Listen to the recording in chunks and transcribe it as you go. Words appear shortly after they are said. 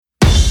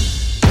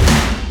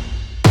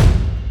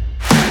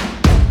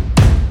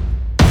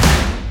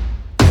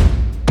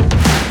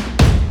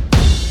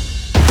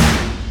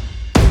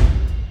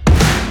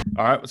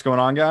All right, what's going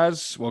on,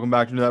 guys? Welcome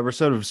back to another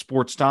episode of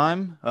Sports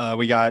Time.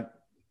 We got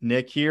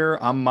Nick here.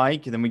 I'm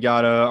Mike, and then we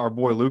got our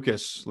boy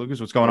Lucas. Lucas,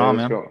 what's going Hey, on,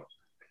 let's man? go.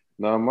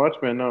 Not much,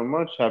 man. Not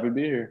much. Happy to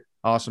be here.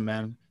 Awesome,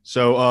 man.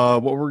 So,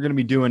 what we're going to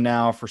be doing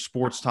now for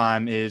Sports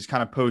Time is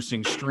kind of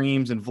posting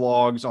streams and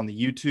vlogs on the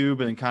YouTube,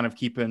 and then kind of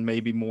keeping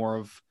maybe more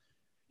of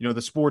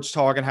the sports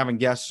talk and having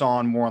guests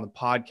on more on the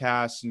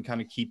podcast, and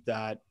kind of keep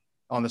that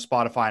on the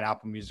Spotify and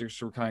Apple Music.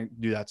 So we're kind of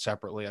do that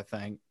separately, I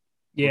think.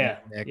 What me Yeah,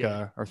 and Nick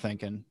yeah, are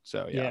thinking.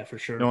 So yeah, yeah, for no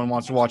sure. one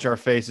wants to watch our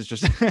faces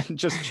just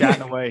just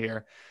chatting away here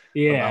about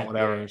Yeah,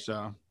 whatever.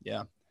 So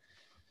yeah,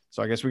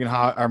 so I guess we can.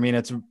 I mean,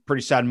 it's a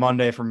pretty sad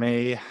Monday for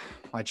me.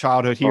 My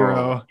childhood Oh,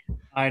 hero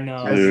I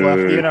know. has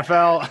left the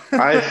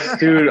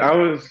dude.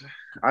 NFL.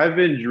 I've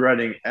been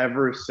dreading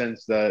ever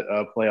since that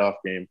playoff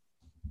game,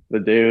 the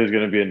day it was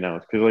going to be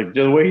announced. Because, like,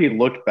 the way he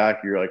looked back,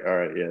 you're like, all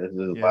right, yeah, this is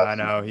his Yeah, I last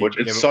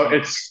season. know.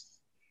 Which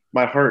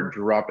my heart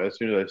dropped as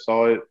soon as I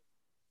saw it.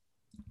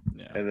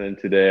 Yeah, And then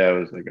today I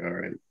was like, all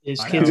right. His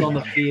I kids know, on the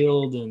man.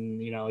 field,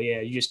 and yeah,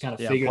 you just kind of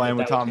Yeah, figured playing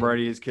with that was Tom going to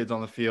Brady, be. his kids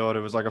on the field. It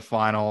was like a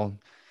final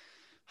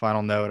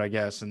note, I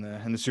guess, in the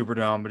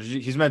Superdome. But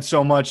he's meant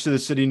so much to the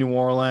city of New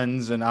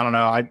Orleans, and I don't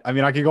know. I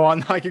mean, I could go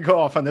on, I could go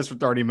off on this for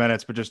 30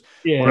 minutes, but just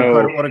Yeah,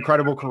 what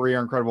incredible career,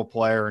 incredible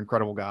player,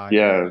 incredible guy.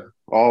 Yeah,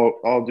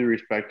 all due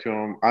respect to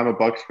him. I'm a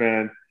Bucks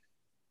fan.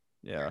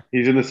 Yeah,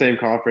 He's in the same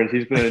conference.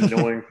 He's been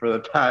annoying for the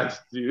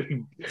past,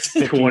 dude,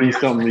 15 20 years.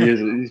 something years.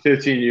 He's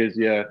 15 years.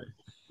 Yeah,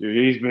 dude,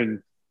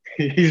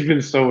 he's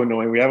been so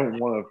annoying. We haven't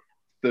won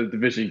the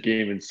division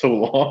game in so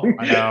long,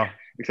 I know.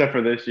 except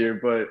for this year.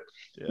 But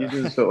he's Yeah,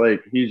 been so,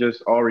 like, he's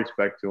just all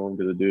respect to him,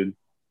 to the dude.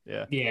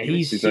 yeah, Yeah,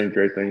 He's done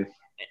great things.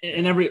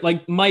 and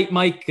like Mike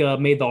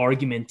made the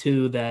argument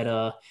too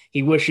that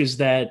he wishes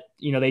that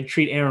they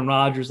treat Aaron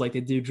Rodgers like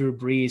they do Drew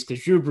Brees,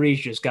 because Drew Brees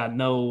just got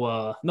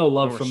no no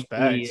love from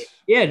respect.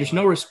 just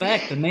no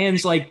respect. The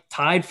man's like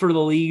tied for the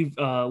lead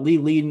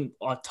leading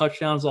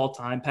touchdowns all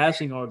time,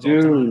 passing yards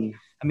all time. Dude,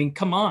 I mean,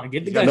 come on,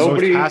 give the He's got guy the some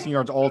most respect. passing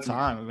yards all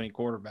time of any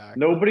quarterback. But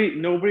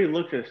nobody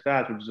looks at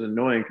stats, which is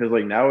annoying because,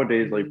 like,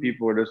 nowadays, like,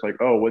 people are just like,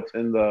 oh, what's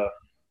in the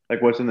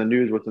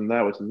news, what's in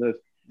that, what's in this,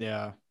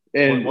 yeah,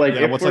 and, like,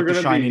 yeah, if what's we're like the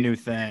gonna shiny be new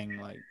thing?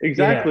 Like, Yeah,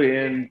 exactly,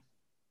 and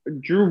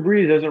Drew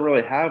Brees doesn't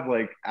really have,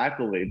 like,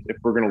 accolades if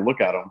we're gonna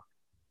look at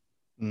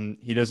him.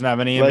 he doesn't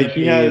have any Like,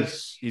 he has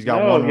MVPs. He's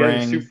got no, one he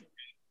has a super. ring.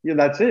 Yeah,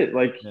 that's it.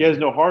 Like, he Yeah, has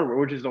no hardware,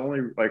 which is the only,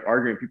 like,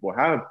 argument people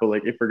have. But,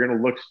 like, if we're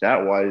gonna look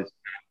stat wise,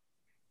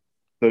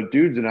 the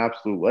dude's an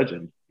absolute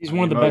legend. he's I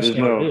one of mean, the best There's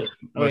to ever no do.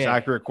 Oh most yeah,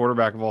 accurate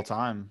quarterback of all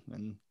time,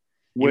 and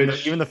even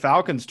which the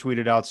Falcons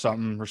tweeted out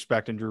something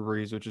respecting Drew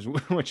Brees, which is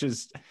which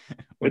is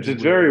it's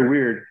weird. very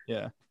weird.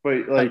 Yeah,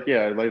 But, Uh, like,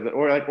 yeah, like,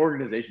 or like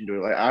organization do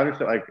it. Like, I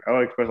understand, like, I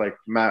would expect, like,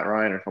 Matt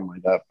Ryan or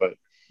something like that,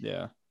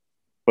 yeah,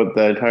 but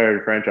the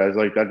entire franchise,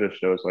 like, that just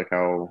shows, like,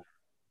 how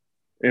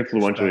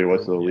influential he was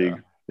respected. to the Yeah,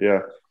 league. Yeah.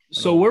 I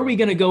so don't where are blame we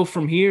going him. to go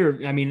from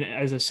here? I mean,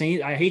 as a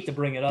Saint, I hate to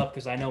bring it up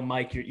because I know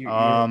Mike, You you're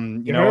know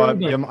hurt, what?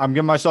 but I'm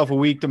giving myself a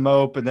week to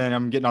mope, and then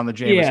I'm getting on the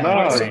Jameis yeah,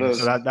 Winston No, train.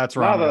 So the that's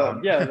where no, I'm the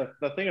going. yeah,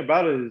 the thing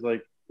about it is,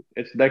 like,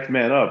 it's next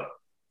man up.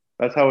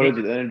 That's how it yeah, is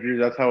with injuries.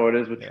 That's how it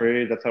is with Yeah.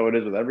 trades. That's how it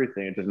is with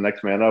everything. It's just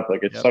next man up.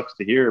 Like, it Yep. sucks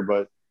to hear,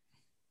 but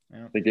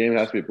Yeah. the game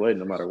has to be played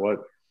no matter what.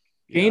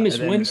 Yeah. And Jameis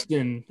then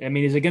Winston. I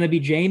mean, is it going to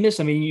be Jameis?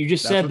 I mean, you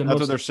just said that's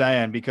what they're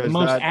saying the because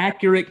most that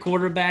accurate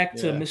quarterback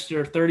to yeah.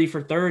 Mister 30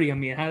 for 30. I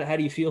mean, how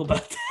do you feel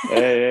about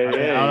Hey, I hey,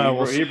 mean, I don't hey! know.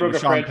 We'll He see broke with a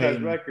Sean franchise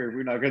Payton. record.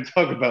 We're not going to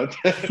talk about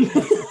that?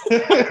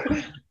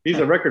 that. He's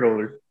a record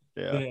holder.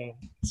 Yeah. Yeah,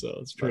 so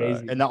it's But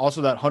crazy. and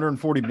also that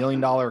 $140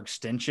 million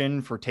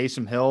extension for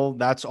Taysom Hill,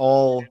 that's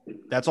all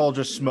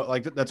just smoke.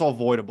 Like that's all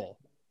voidable.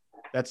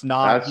 That's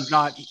not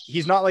That's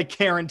he's not like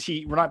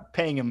guaranteed. We're not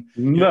paying him,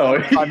 no.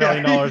 $25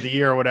 million a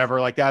year or whatever.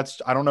 Like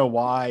that's I don't know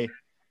why.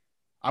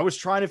 I was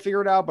trying to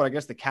figure it out, but I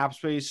guess the cap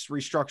space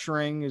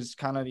restructuring is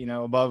kind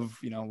of, above,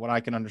 what I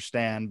can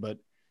understand, but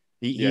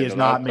Yeah, he is no,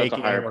 not that's a making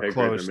higher anywhere pay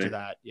grade close than to me.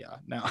 that. Yeah.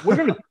 No.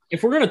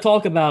 If we're gonna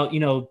talk about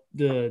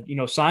the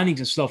signings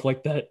and stuff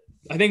like that,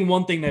 I think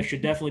one thing that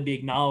should definitely be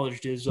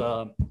acknowledged is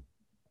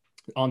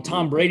on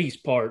Tom Brady's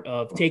part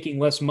of taking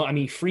less money. I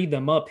mean, freed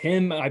them up.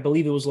 Him, I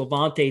believe it was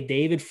Levante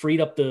David, freed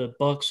up the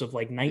Bucks of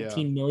like Yeah.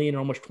 19 million or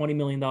almost $20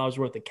 million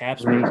worth of cap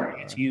space.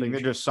 Mhm. It's I think they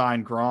huge. just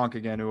signed Gronk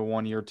again to a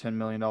 1 year, $10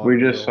 million We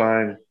just deal.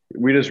 signed.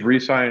 We just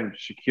re-signed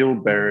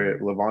Shaquille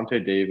Barrett, Levante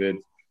David,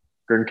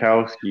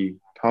 Gronkowski,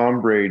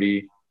 Tom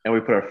Brady, and we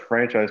put a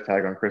franchise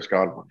tag on Chris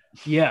Godwin.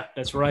 Yeah,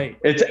 that's right.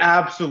 It's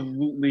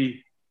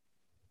absolutely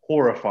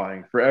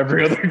horrifying for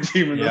every other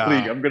team in the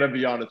league. Yeah. I'm gonna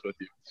be honest with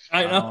you, I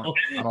I don't, know.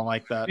 I don't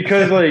like that.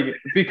 because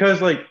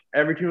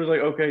every team was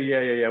like, okay,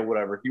 yeah,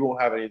 whatever. He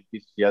won't have any of the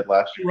pieces he had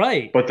last year,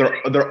 Right. but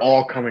they're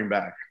all coming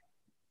back.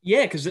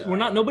 Yeah, because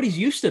nobody's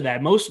used to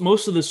that.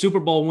 Most of the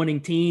Super Bowl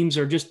winning teams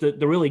are just the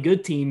really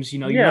good teams.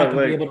 You're Yeah, not going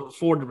to be like, able to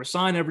afford to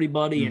resign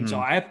everybody, and so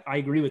Mhm. I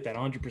agree with that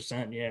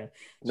 100%. Yeah.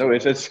 no,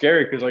 So it's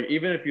scary because, like,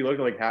 even if you look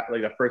at, like,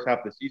 like the first half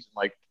of the season,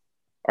 like,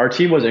 our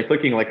team wasn't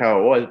clicking like how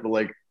it was, but,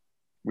 like,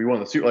 we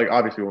won the Super, like,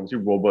 obviously we won the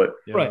Super Bowl, but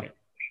Yeah. right.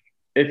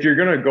 if you're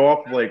gonna go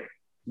off of, like,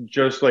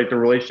 just like the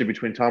relationship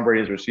between Tom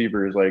Brady's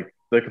receivers, like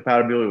the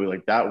compatibility,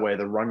 like that way,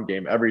 the run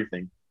game,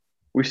 everything.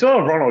 We still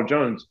have Ronald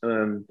Jones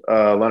and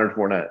Leonard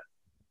Fournette.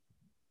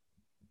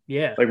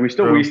 Yeah. Like we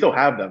True. still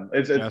have them.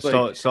 It's Yeah,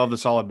 like still have the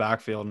solid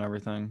backfield and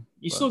everything.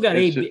 You but- still got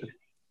it's AB.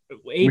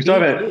 we still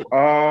haven't.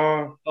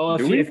 Oh,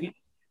 Do we? if you,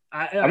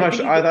 I'm not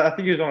sure. I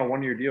think he was on a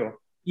 1 year deal.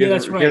 Yeah,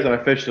 that's right. He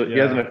hasn't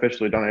Yeah.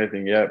 officially done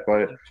anything yet,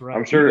 but That's right.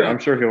 I'm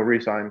sure he'll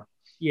resign.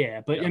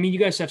 Yeah, but Yeah. I mean, you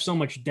guys have so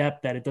much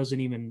depth that it doesn't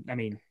even. I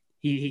mean,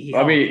 he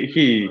I mean,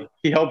 he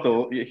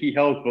helped. He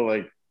helped, but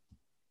like,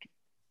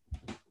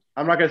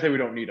 I'm not gonna say we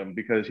don't need him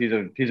because he's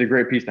a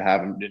great piece to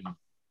have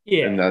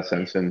in that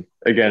sense. And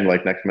again,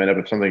 like next minute,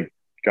 if something,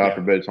 God Yeah.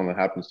 forbid, something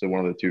happens to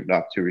one of the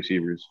top two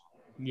receivers,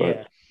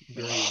 yeah.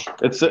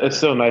 it's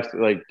still nice.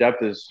 Like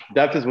depth is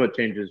what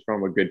changes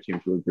from a good team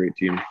to a great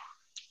team.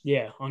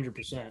 Yeah,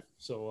 100%.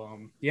 So,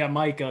 yeah,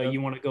 Mike,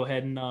 you want to go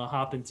ahead and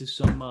hop into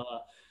some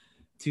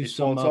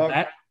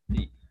talk?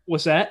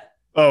 What's that?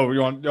 Oh,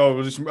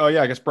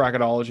 yeah, I guess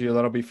bracketology.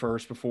 That'll be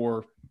first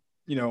before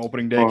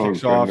opening day Oh,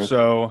 kicks off. goodness.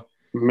 So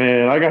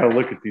Man, I gotta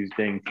look at these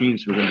dang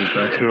teams for them to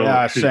back to.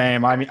 yeah,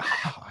 same. I mean,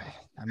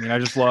 I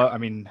just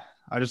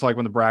like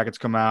when the brackets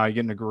come out. You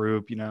get in a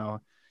group.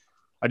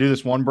 I do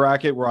this one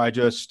bracket where I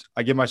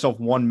give myself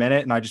 1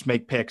 minute and I just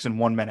make picks in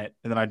 1 minute,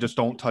 and then I just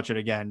don't touch it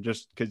again,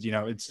 just because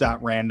it's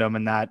that random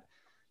and that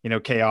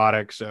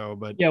chaotic. So,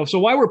 but Yeah. So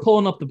while we're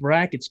pulling up the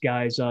brackets,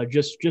 guys,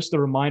 just a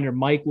reminder,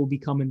 Mike will be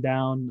coming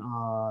down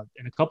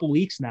in a couple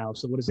weeks now.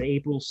 So what is it,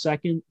 April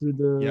 2nd through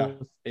the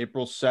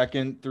April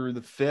 2nd through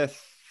the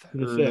 5th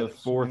Through or the the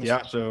 5th. 4th.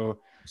 Yeah, so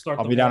start.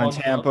 I'll the be down in vlog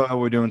up. Tampa.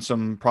 We're doing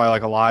probably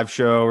like a live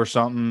show or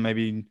something.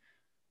 Maybe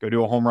go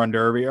do a home run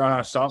derby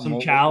or something. Some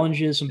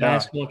challenges, some Yeah.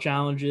 basketball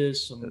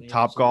challenges, some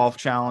Top golf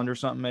challenge or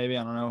something. Maybe,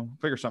 I don't know.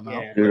 Figure something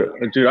out.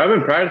 Dude, I've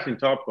been practicing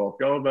top golf.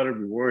 Y'all better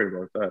be worried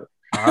about that.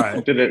 All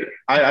right. Did it?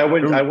 I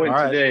went All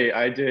right. today.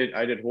 I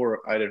did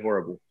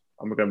horrible.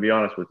 I'm gonna be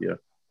honest with you,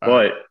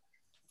 but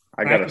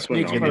I got to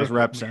swing on Get me. those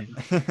reps in.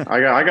 I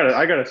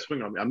got to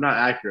swing on me. I'm not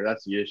accurate.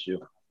 That's the issue.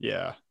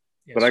 Yeah.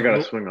 But I got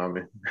to swing on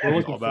me. We're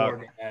looking All about-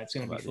 forward to that. It's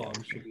gonna be fun.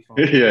 It should be fun.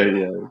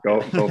 Yeah.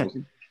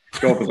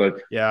 Golf is like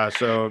Yeah.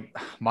 So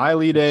my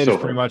Elite Eight So is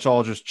pretty much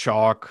all just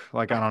chalk.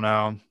 Like, I don't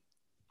know.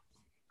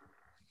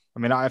 I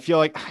mean, I feel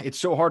like it's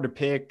so hard to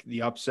pick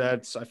the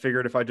upsets. I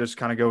figured if I just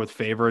kind of go with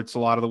favorites a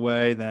lot of the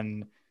way,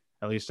 then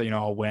at least,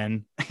 I'll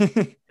win.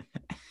 I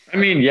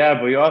mean, yeah,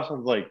 but you also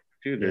like,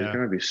 dude, there's Yeah.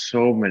 gonna be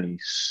so many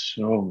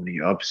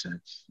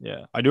upsets.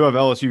 Yeah. I do have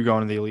LSU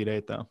going to the Elite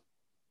Eight, though.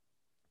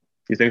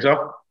 You think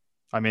so?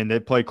 I mean, they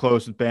play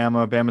close with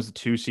Bama. Bama's the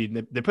 2 seed.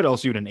 They put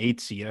LSU at an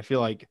 8 seed. I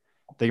feel like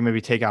they can maybe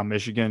take out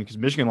Michigan because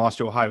Michigan lost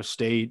to Ohio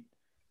State.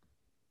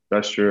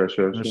 That's true.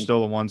 They're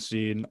still the 1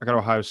 seed. I got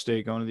Ohio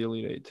State going to the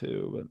Elite Eight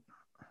too, but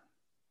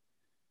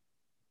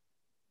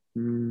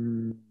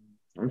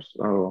I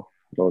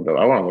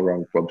went on the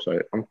wrong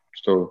website. I'm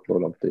still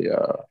loading up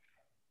the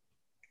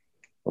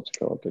what's it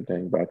called? The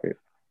dang bracket.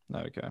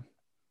 okay.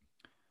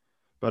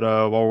 But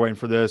while we're waiting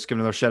for this, give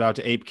another shout out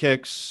to Ape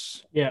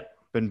Kicks. Yeah.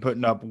 Been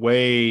putting up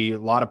a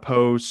lot of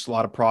posts, a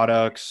lot of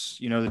products.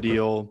 You know the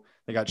deal.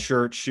 They got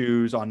shirts,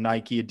 shoes on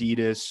Nike,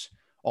 Adidas,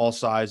 all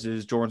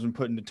sizes. Jordan's been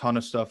putting a ton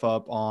of stuff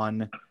up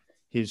on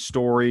his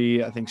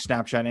story. I think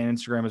Snapchat and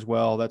Instagram as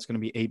well. That's going to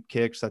be Ape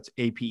Kicks. That's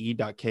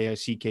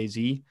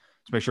ape.kickz.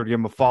 So make sure to give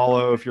him a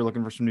follow if you're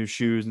looking for some new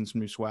shoes and some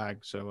new swag.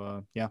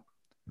 So yeah.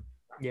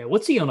 Yeah,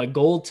 what's he on a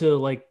goal to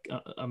like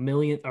 $1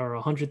 million or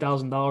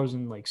 $100,000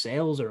 in like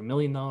sales or $1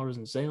 million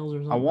in sales or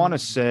something? I want to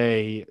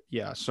say,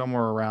 yeah,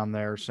 somewhere around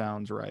there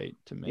sounds right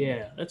to me.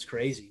 Yeah, that's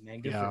crazy,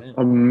 man. Good for him.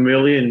 $1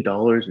 million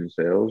in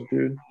sales,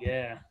 dude.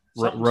 Yeah.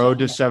 Road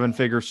to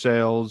 7-figure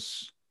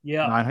sales.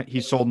 Yeah. He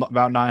sold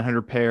about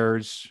 900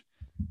 pairs.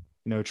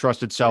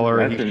 Trusted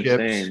seller. That's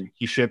insane.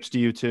 He ships to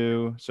you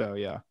too. So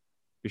yeah,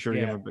 be sure to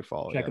give him a big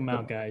follow. Check him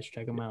out, guys.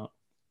 Check him out.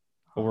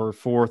 Over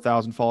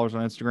 4,000 followers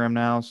on Instagram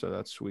now, so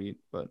that's sweet.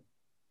 But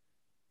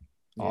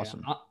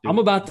awesome. Yeah. I'm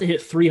about to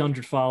hit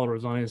 300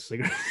 followers on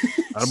Instagram.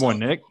 Attaboy,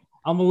 Nick.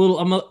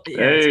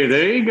 Hey,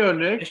 there you go,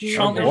 Nick.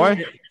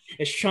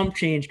 It's chump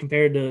change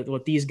compared to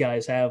what these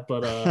guys have,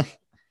 but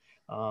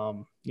I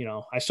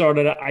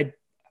started.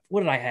 What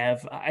did I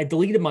have? I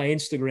deleted my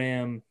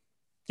Instagram.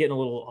 Getting a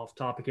little off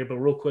topic here, but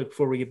real quick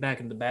before we get back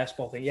into the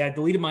basketball thing, I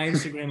deleted my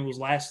Instagram. It was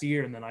last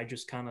year, and then I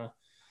just kind of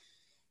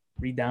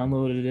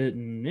re-downloaded it,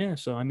 and yeah.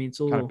 So I mean, it's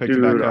a little picked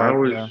it back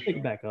up. Pick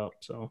it back up.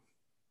 So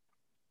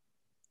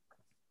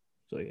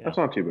yeah, that's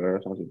not too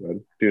bad.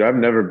 Dude, I've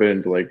never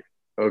been to like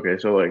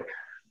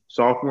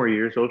sophomore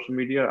year social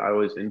media. I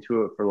was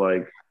into it for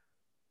like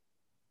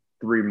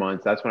 3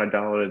 months. That's when I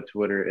downloaded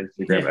Twitter,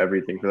 Instagram,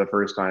 everything for the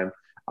first time.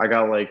 I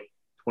got like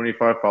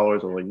 25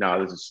 followers. I'm like, nah,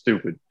 this is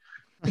stupid.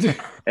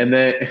 and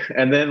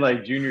then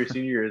like junior,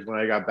 senior year is when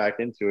I got back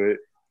into it.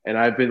 And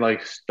I've been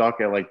like stuck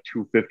at like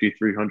 250,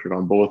 300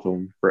 on both of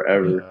them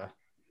forever.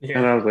 Yeah.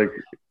 And I was like,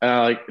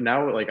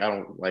 now, like, I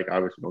don't like,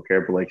 obviously don't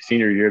care, but like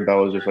senior year, that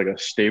was just like a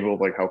stable of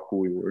like how cool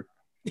we were.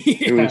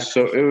 It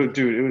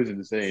was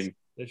insane.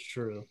 That's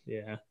true.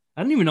 Yeah.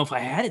 I don't even know if I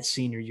had it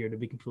senior year, to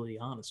be completely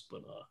honest,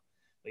 but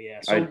But yeah,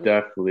 I so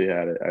definitely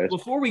had it.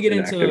 before we get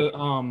inactive.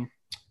 into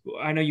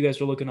I know you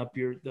guys are looking up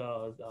your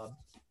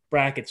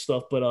bracket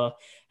stuff, but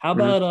how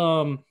Mm-hmm.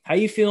 about how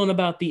you feeling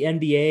about the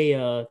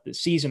NBA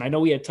this season? I know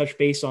we had touched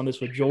base on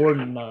this with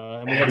Jordan,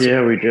 and we had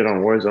Yeah, we did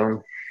on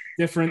Warzone.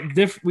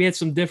 we had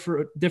some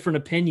different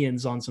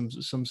opinions on some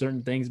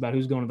certain things about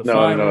who's going to the No.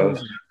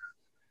 finals.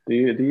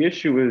 The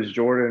issue is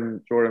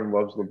Jordan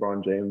loves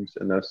LeBron James,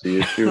 and that's the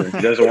issue. And he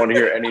doesn't want to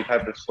hear any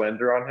type of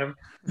slander on him.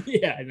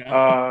 Yeah, I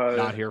know.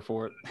 Not here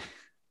for it.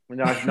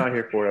 Not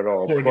here for it at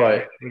all. Poor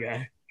But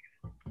guy.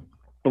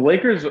 the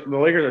Lakers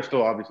are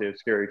still obviously a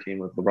scary team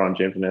with LeBron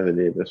James and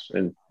Anthony Davis.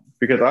 And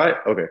because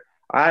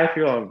I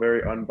feel I'm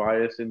very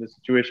unbiased in this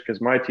situation because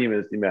my team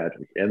is the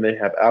Magic, and they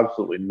have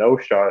absolutely no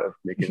shot of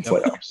making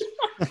playoffs.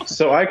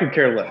 So I could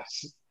care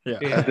less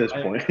at this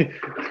point.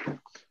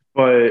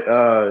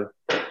 But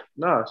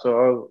no,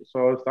 so I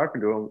was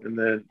talking to him, and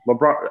then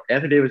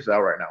Anthony Davis is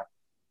out right now.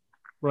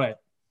 Right.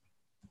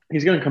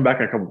 He's going to come back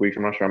in a couple weeks.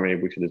 I'm not sure how many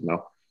weeks it is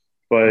now.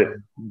 But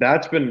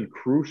that's been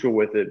crucial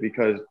with it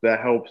because that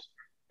helps.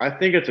 I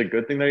think it's a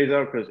good thing that he's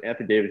out because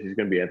Anthony Davis, he's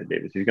going to be Anthony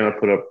Davis. He's going to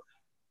put up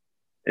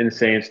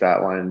insane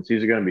stat lines.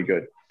 He's going to be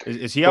good.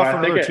 Is he out for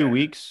another 2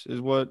 weeks? Is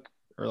what?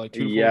 Or like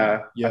 2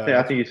 Yeah. Yeah.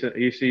 I think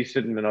he's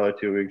sitting another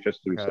 2 weeks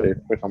just to be safe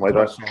or something like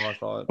That's that. what I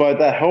thought. But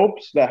that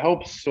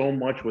helps so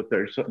much with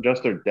their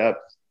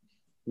depth.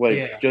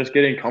 Like just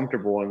getting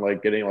comfortable and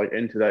like getting like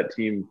into that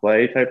team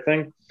play type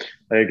thing.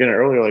 Like again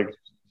earlier, like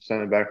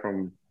sending back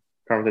from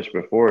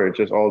conversation before, it's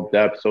just all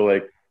depth. So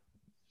like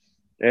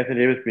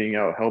Anthony Davis being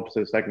out helps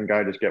the second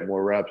guy just get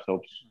more reps,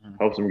 helps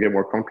them get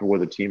more comfortable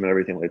with the team and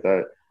everything like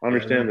that. I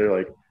understand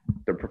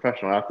they're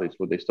professional athletes,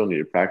 but they still need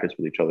to practice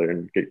with each other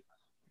and get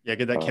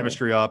that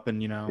chemistry up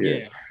and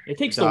it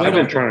takes the weight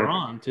off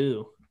LeBron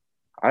too.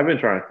 I've been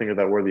trying to think of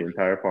that word the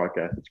entire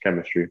podcast. It's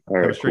chemistry. All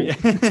right, chemistry.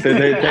 Cool.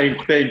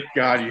 Thank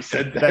God you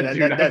said that.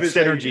 That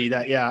synergy.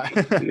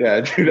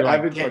 Yeah,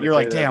 dude. You're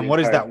like, damn, what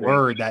is that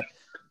word that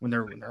when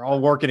they're all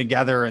working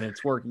together and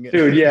it's working?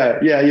 Dude, yeah.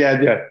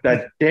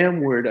 That damn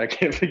word, I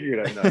can't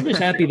figure it out. I'm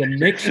just happy the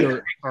Knicks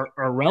are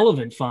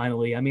relevant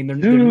finally. I mean, they're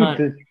not.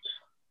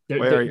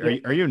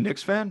 Are you a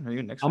Knicks fan? Are you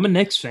a Knicks fan? I'm a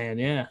Knicks fan.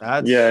 Yeah.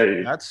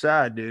 That's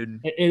sad, dude.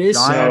 It is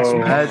Giants,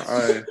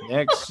 sad.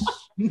 Mets,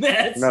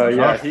 Knicks. No,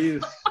 yeah,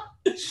 he's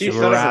set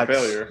up a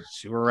failure.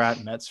 Sewer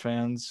rat Mets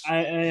fans.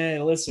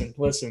 Listen.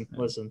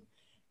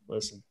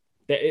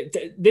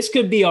 This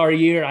could be our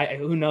year.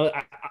 Who knows?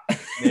 I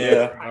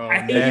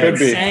hate even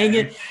saying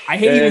it. I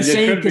hate even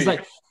saying it because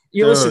like.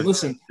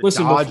 Listen.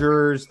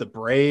 Dodgers, the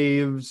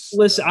Braves.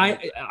 Listen, I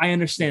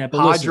understand that.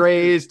 But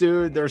Padres,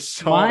 dude, they're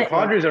so.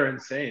 Padres are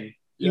insane.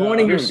 You want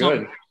to hear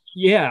something?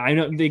 Yeah, I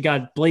know they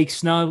got Blake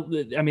Snell.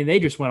 I mean, they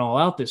just went all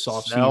out this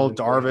offseason. Snell,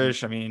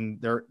 Darvish. I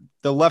mean,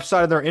 the left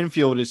side of their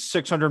infield is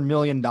 $600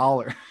 million.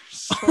 I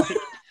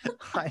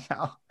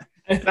know.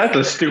 That's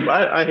a stupid.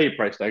 I hate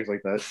price tags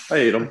like that. I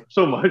hate them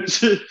so much.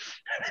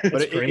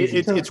 But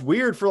it's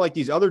weird for like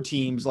these other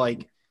teams,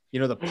 like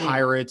the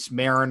Pirates,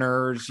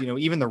 Mariners,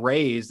 even the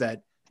Rays.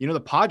 That the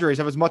Padres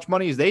have as much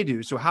money as they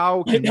do. So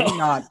how can they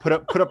not put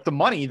up the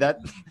money that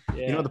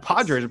the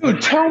Padres are putting?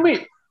 Dude, tell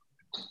me.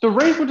 The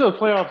Rays went to the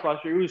playoffs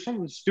last year. It was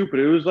something stupid.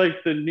 It was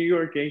like the New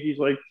York Yankees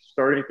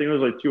starting thing was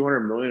like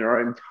 $200 million.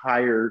 Our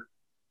entire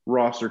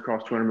roster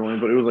cost $200 million,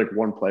 but it was like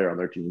one player on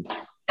their team.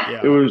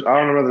 Yeah. It was I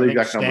don't remember the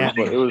exact numbers,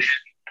 but it was.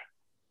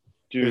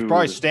 Dude. It was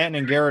probably Stanton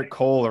and Garrett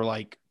Cole are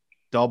like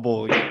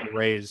double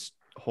Rays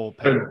whole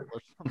payroll.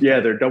 Yeah,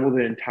 they're double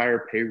the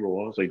entire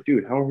payroll. I was like,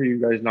 dude, how are you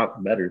guys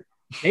not better?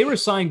 They were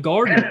signed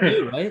Gardner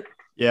too, right?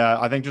 Yeah,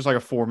 I think just like a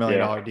 $4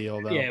 million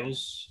deal though. Yeah, it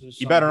was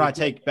you better not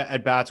take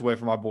at bats away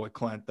from my boy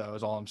Clint though.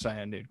 Is all I'm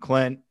saying, dude.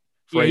 Clint.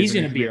 He's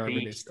gonna be a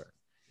beast.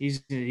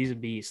 He's a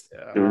beast.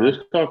 Yeah. Dude,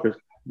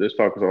 this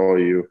talk is all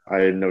you.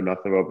 I know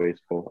nothing about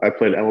baseball. I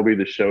played MLB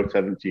The Show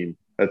 17.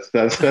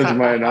 That's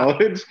my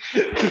knowledge.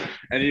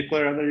 Any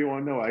player on there you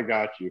want to know, I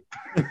got you.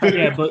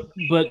 Yeah, but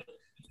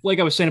like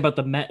I was saying about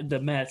the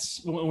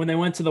Mets, when they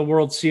went to the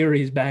World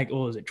Series back,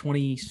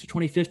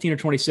 2015 or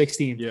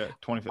 2016? Yeah,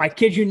 2015. I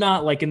kid you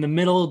not, like in the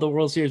middle of the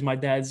World Series, my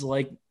dad's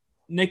like,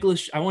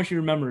 Nicholas, I want you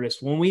to remember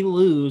this. When we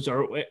lose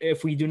or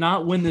if we do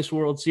not win this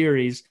World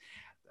Series,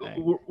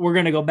 we're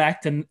going to go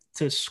back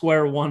to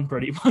square one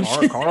pretty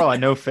much. Carl, I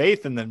know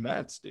faith in the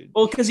Mets, dude.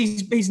 Well, because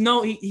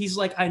he's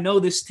like, I know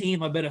this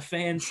team. I've been a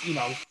fan,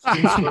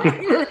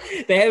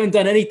 They haven't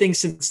done anything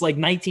since like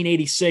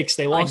 1986.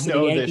 They lost to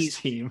the Yankees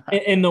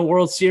in the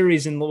World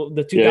Series in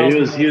the 2000.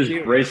 Yeah, he was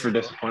braced for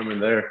disappointment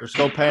there. They're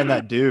still paying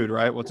that dude,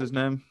 right? What's his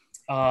name?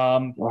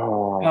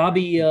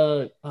 Bobby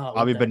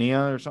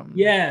Bonilla or something.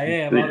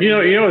 Yeah. You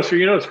know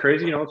what's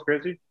crazy?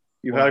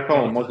 You had to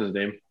call him what's his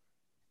name.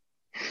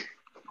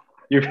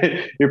 You're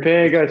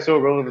paying a guy so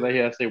relevant that he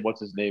has to say what's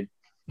his name.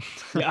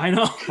 Yeah, I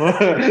know.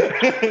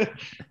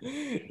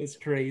 It's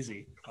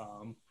crazy.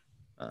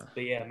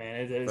 But yeah,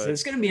 man,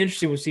 it's going to be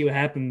interesting to see what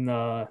happened.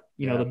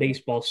 The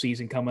baseball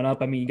season coming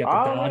up. I mean, you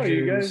got the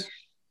Dodgers.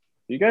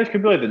 You guys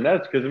could be like the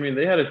Nets because I mean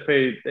they had to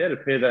pay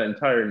that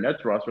entire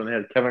Nets roster when they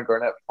had Kevin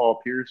Garnett,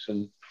 Paul Pierce,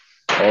 and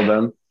all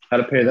them. Had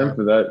to pay them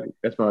for that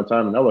amount of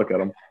time, and I look at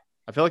them.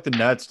 I feel like the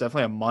Nets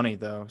definitely have money,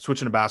 though.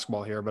 Switching to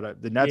basketball here,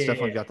 but the Nets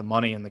definitely Yeah. got the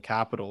money in the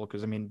capital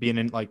because, I mean, being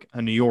in like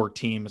a New York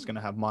team is going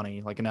to have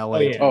money, like an LA Oh,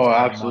 yeah. team is gonna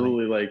have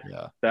Absolutely. money. Like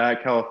Yeah.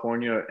 that,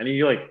 California,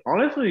 and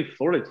honestly,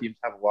 Florida teams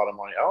have a lot of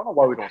money. I don't know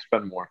why we don't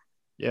spend more.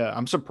 Yeah,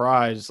 I'm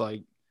surprised.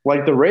 Like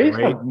the Rays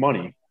have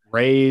money.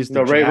 Rays, the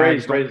No,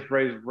 Jags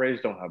Rays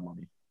don't have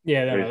money.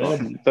 Yeah, Rays no,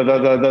 don't.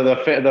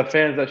 The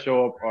fans that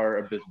show up are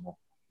abysmal.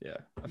 Yeah,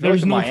 I feel There's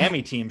like the no-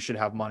 Miami team should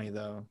have money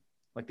though.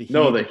 Like the Heat.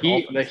 No, the and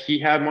Heat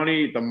Dolphins. have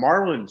money. The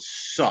Marlins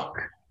suck.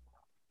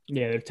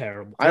 yeah, they're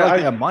terrible. I feel like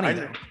they have money, I,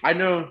 though. I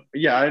know.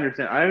 Yeah, I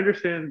understand. I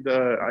understand.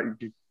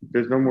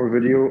 There's no more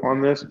video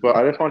on this, but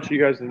I just want you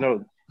guys to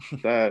know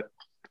that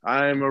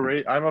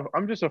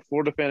I'm just a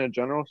Florida fan in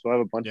general, so I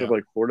have a bunch of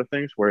like Florida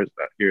things. Where is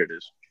that? Here it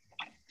is.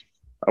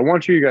 I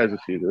want you guys to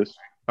see this.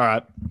 All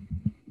right.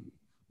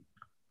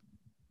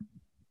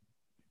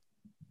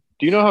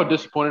 Do you know how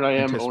disappointed I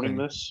am Anticipating. owning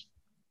this?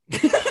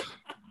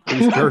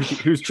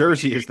 Whose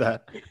jersey is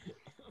that?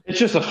 It's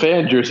just a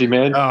fan jersey,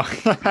 man. Oh,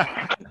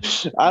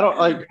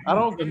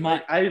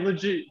 I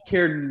legit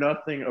care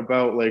nothing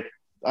about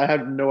I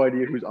have no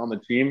idea who's on the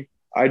team.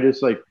 I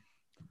just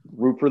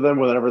root for them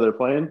whenever they're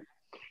playing.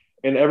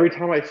 And every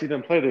time I see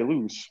them play, they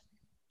lose.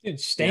 Dude,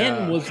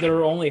 Stanton was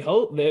their only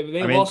hope.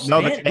 They lost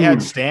Stanton. They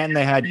had Stanton,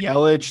 they had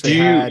Yelich.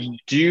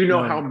 Do you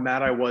know how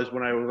mad I was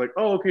when I was like,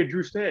 oh, okay,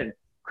 Drew Stanton,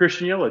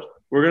 Christian Yelich,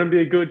 we're going to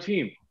be a good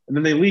team. And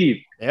then they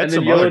leave. And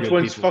then Yelich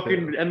wins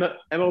fucking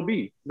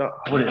MLB. No,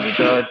 what is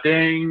it?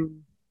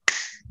 Dang.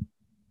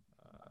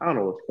 I don't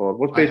know what it's called.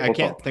 What's baseball I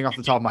can't called? think off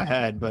the top of my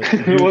head, but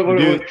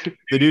the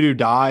dude who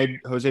died,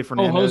 Jose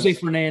Fernandez. Oh, Jose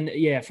Fernandez.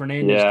 Yeah,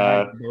 Fernandez.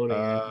 Yeah.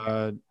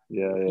 Died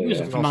He was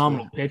a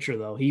phenomenal pitcher,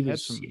 though. He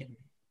was.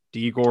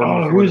 D. Gordon.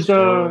 Oh,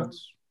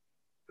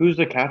 who's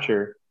the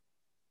catcher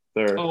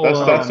there?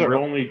 That's their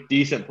only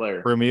decent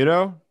player.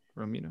 Romito?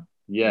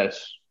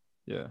 Yes.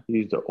 Yeah.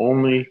 He's the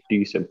only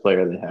decent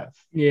player they have.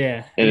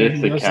 Yeah. And it's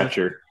the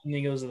catcher. And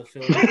he goes to the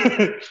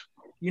Phillies.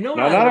 You know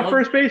what? Not a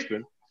first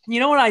baseman. You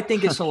know what I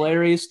think is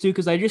hilarious too,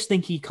 because I just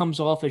think he comes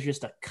off as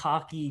just a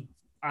cocky.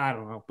 I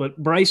don't know, but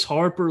Bryce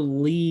Harper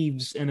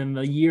leaves, and then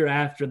the year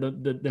after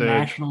the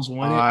Nationals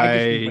win it, I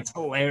just think it's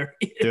hilarious.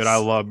 Dude, I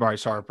love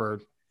Bryce Harper.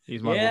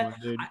 He's my boy,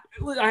 dude.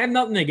 I have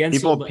nothing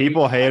against him.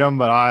 People hate him,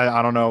 but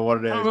I don't know what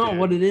it is. I don't know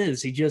what it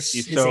is.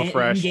 He's so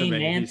fresh to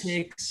me.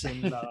 Antics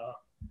and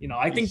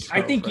I think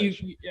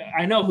fresh.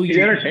 I know who he's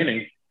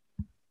entertaining.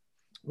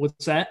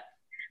 What's that?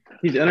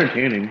 He's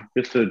entertaining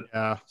just to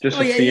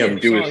see him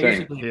do his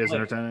thing. He is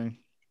entertaining.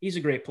 He's a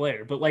great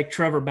player, but like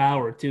Trevor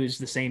Bauer too is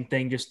the same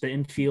thing. Just the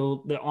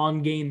infield, the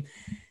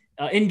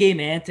in-game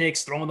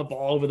antics, throwing the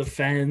ball over the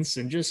fence,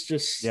 and just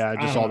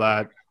all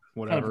that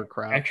whatever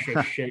crap,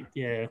 extra shit.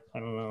 Yeah, I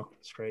don't know,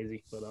 it's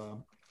crazy,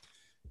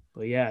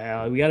 but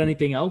yeah, we got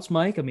anything else,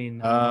 Mike? I mean,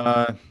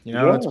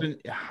 it's been.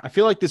 I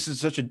feel like this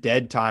is such a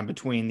dead time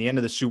between the end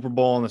of the Super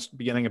Bowl and the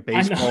beginning of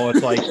baseball.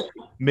 It's like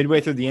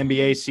midway through the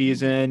NBA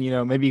season.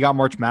 Maybe you got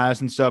March Madness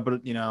and stuff,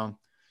 but yeah,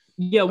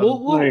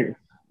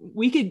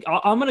 we could.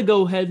 I'm gonna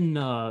go ahead and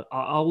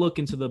I'll look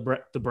into the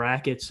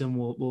brackets and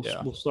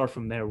we'll start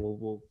from there.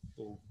 We'll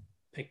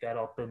pick that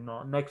up in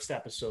next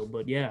episode.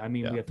 But we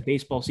got the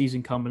baseball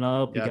season coming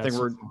up. Yeah, I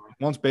think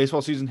once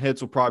baseball season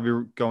hits, we'll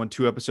probably be going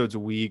 2 episodes a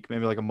week,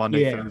 maybe like a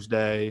Monday,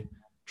 Thursday.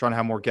 Trying to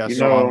have more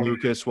guests on.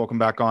 Lucas, welcome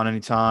back on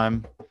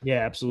anytime.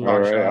 Yeah, absolutely. All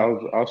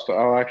right,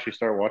 I'll actually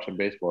start watching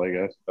baseball. I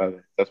guess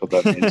that's what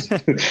that means.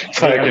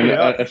 so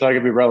I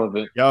can be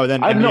relevant. Yo,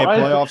 then NBA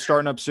playoffs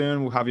starting up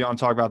soon. We'll have you on to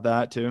talk about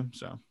that too.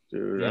 So,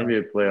 dude,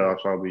 NBA playoffs,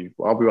 I'll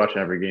be watching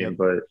every game.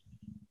 But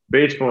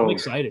baseball, I'm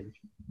excited.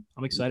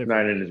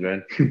 9 innings,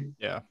 man.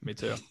 Yeah, me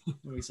too.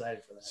 I'm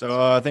excited for that.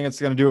 So I think it's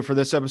going to do it for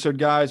this episode,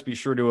 guys. Be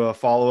sure to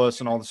follow us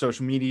on all the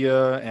social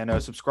media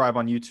and subscribe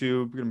on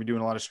YouTube. We're going to be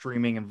doing a lot of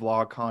streaming and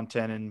vlog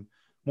content and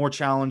more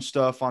challenge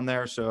stuff on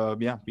there. So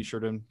be sure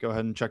to go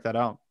ahead and check that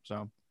out.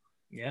 So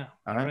yeah.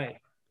 All right.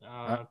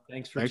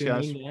 Thanks for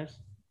tuning in, guys.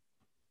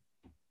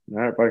 All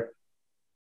right, bye.